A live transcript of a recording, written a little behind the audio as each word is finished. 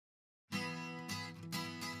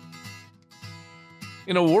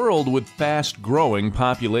In a world with fast-growing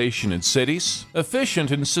population in cities, efficient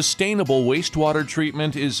and sustainable wastewater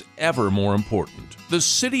treatment is ever more important. The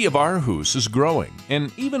city of Aarhus is growing,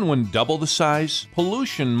 and even when double the size,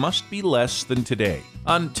 pollution must be less than today.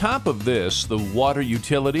 On top of this, the water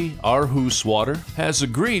utility, Aarhus ReWater, has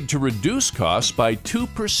agreed to reduce costs by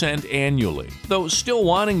 2% annually, though still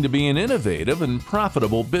wanting to be an innovative and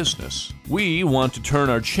profitable business. We want to turn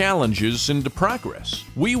our challenges into progress.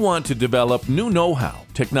 We want to develop new know-how,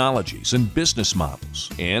 technologies, and business models,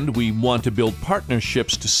 and we want to build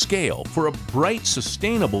partnerships to scale for a bright,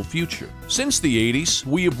 sustainable future. Since the 80s,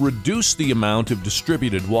 we have reduced the amount of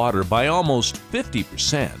distributed water by almost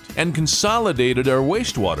 50% and consolidated our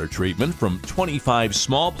wastewater treatment from 25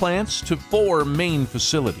 small plants to 4 main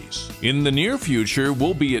facilities. In the near future,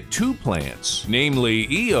 we'll be at 2 plants, namely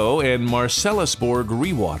EO and Marselisborg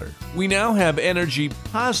ReWater. We now have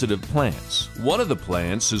energy-positive plants. One of the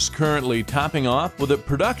plants is currently topping off with a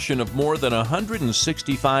production of more than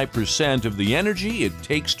 165% of the energy it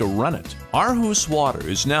takes to run it. Aarhus ReWater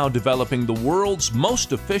is now developing the world's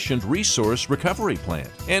most efficient resource recovery plant,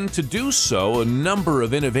 and to do so, a number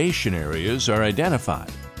of innovation areas are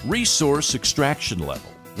identified: resource extraction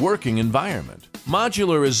level, working environment,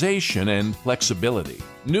 modularization and flexibility,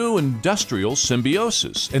 new industrial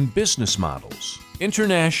symbiosis and business models,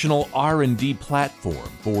 international R&D platform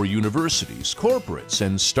for universities, corporates,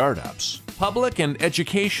 and startups, public and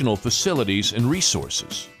educational facilities and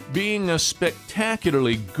resources, being a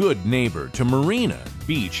spectacularly good neighbor to marina,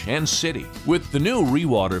 beach, and city. With the new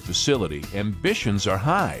ReWater facility, ambitions are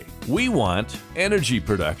high. We want energy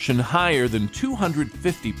production higher than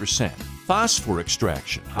 250%, phosphor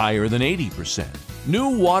extraction higher than 80%, new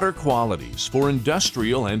water qualities for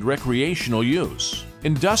industrial and recreational use,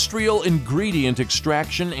 industrial ingredient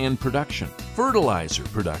extraction and production, fertilizer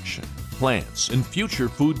production, plants and future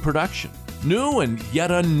food production, new and yet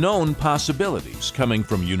unknown possibilities coming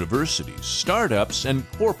from universities, startups, and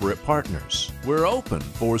corporate partners. We're open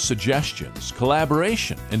for suggestions,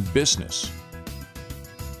 collaboration, and business.